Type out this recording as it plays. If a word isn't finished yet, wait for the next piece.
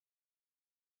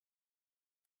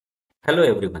Hello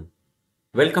everyone,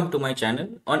 welcome to my channel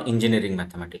on engineering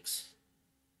mathematics.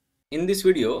 In this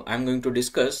video, I am going to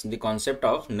discuss the concept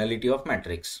of nullity of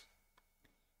matrix.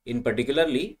 In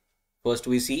particularly, first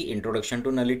we see introduction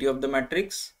to nullity of the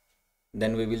matrix,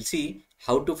 then we will see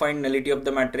how to find nullity of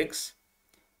the matrix,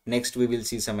 next we will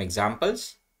see some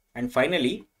examples, and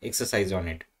finally exercise on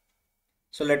it.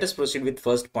 So let us proceed with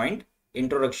first point,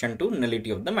 introduction to nullity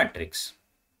of the matrix.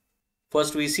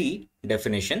 First we see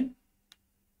definition.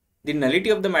 The nullity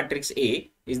of the matrix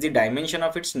A is the dimension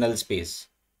of its null space,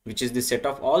 which is the set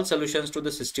of all solutions to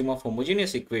the system of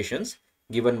homogeneous equations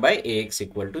given by Ax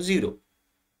equal to 0.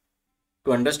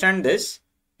 To understand this,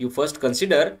 you first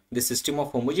consider the system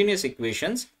of homogeneous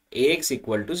equations Ax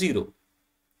equal to 0.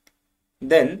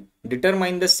 Then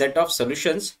determine the set of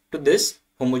solutions to this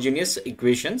homogeneous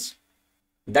equations.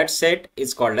 That set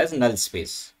is called as null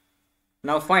space.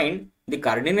 Now find the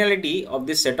cardinality of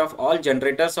the set of all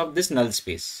generators of this null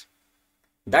space.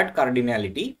 That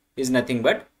cardinality is nothing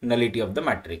but nullity of the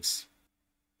matrix.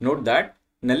 Note that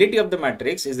nullity of the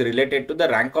matrix is related to the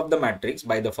rank of the matrix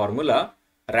by the formula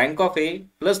rank of A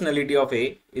plus nullity of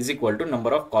A is equal to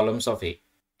number of columns of A.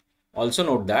 Also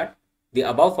note that the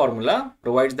above formula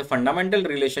provides the fundamental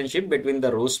relationship between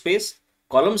the row space,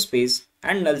 column space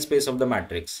and null space of the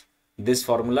matrix. This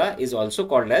formula is also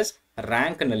called as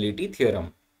rank-nullity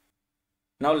theorem.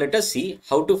 Now let us see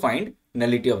how to find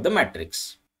nullity of the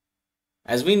matrix.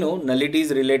 As we know, nullity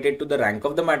is related to the rank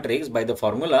of the matrix by the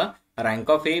formula rank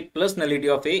of A plus nullity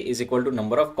of A is equal to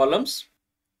number of columns.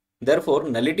 Therefore,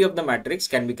 nullity of the matrix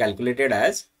can be calculated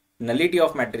as nullity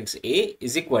of matrix A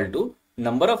is equal to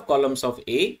number of columns of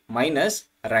A minus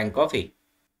rank of A.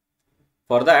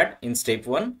 For that, in step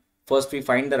 1, first we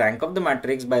find the rank of the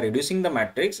matrix by reducing the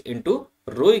matrix into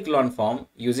row echelon form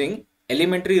using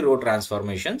elementary row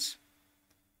transformations.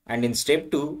 And in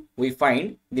step 2, we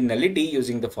find the nullity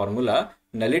using the formula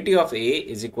nullity of A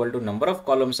is equal to number of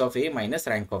columns of A minus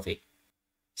rank of A.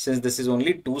 Since this is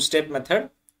only two-step method,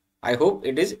 I hope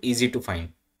it is easy to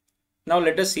find. Now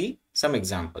let us see some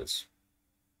examples.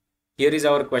 Here is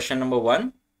our question number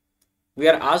 1. We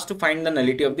are asked to find the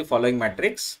nullity of the following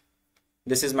matrix.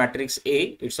 This is matrix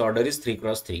A, its order is 3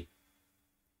 cross 3.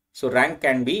 So rank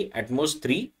can be at most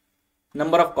 3.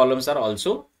 Number of columns are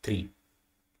also 3.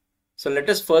 So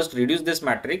let us first reduce this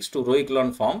matrix to row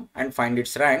echelon form and find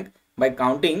its rank by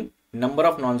counting number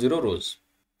of non-zero rows.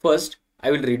 First, I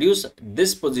will reduce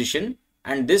this position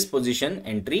and this position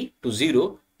entry to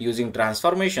 0 using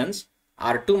transformations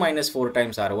R2 minus 4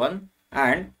 times R1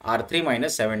 and R3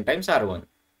 minus 7 times R1,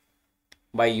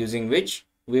 by using which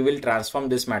we will transform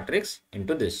this matrix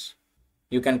into this.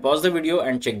 You can pause the video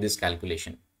and check this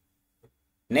calculation.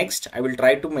 Next, I will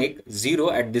try to make 0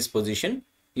 at this position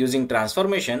using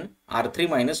transformation R3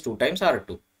 minus 2 times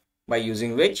R2, by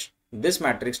using which this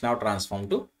matrix now transformed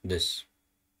to this.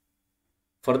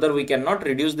 Further, we cannot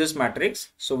reduce this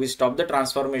matrix, so we stop the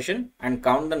transformation and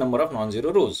count the number of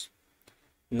non-zero rows.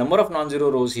 Number of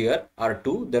non-zero rows here are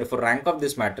 2, therefore rank of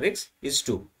this matrix is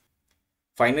 2.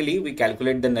 Finally, we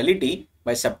calculate the nullity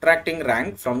by subtracting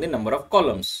rank from the number of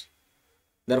columns.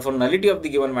 Therefore, nullity of the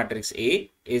given matrix A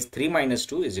is 3 minus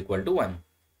 2 is equal to 1.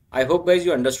 I hope guys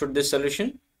you understood this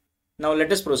solution. Now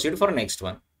let us proceed for next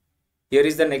one. Here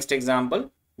is the next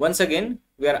example. Once again,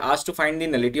 we are asked to find the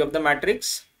nullity of the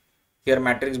matrix. Here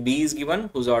matrix B is given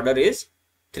whose order is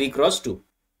 3 cross 2.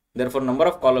 Therefore number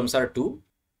of columns are 2.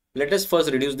 Let us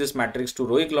first reduce this matrix to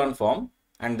row echelon form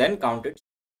and then count it.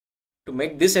 To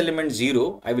make this element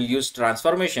 0, I will use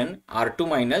transformation R2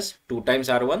 minus 2 times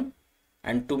R1,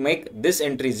 and to make this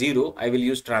entry 0, I will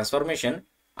use transformation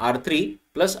R3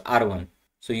 plus R1.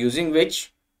 So using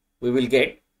which we will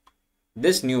get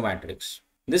this new matrix.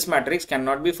 This matrix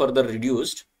cannot be further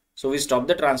reduced, so we stop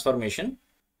the transformation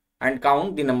and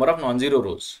count the number of non-zero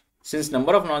rows. Since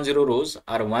number of non-zero rows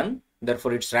are 1,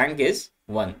 therefore its rank is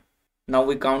 1. Now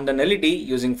we count the nullity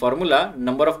using formula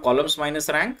number of columns minus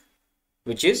rank,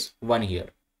 which is 1 here.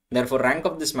 Therefore rank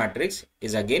of this matrix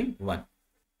is again 1.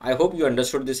 I hope you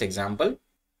understood this example.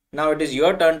 Now it is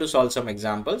your turn to solve some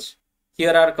examples.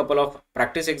 Here are a couple of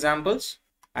practice examples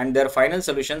and their final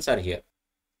solutions are here.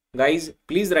 Guys,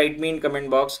 please write me in comment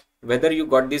box whether you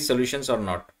got these solutions or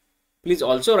not. Please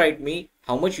also write me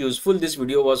how much useful this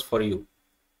video was for you.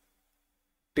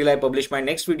 Till I publish my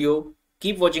next video,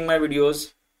 keep watching my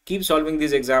videos, keep solving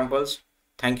these examples.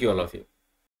 Thank you all of you.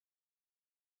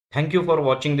 Thank you for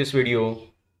watching this video.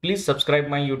 Please subscribe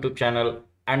my YouTube channel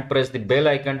and press the bell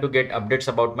icon to get updates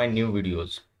about my new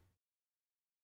videos.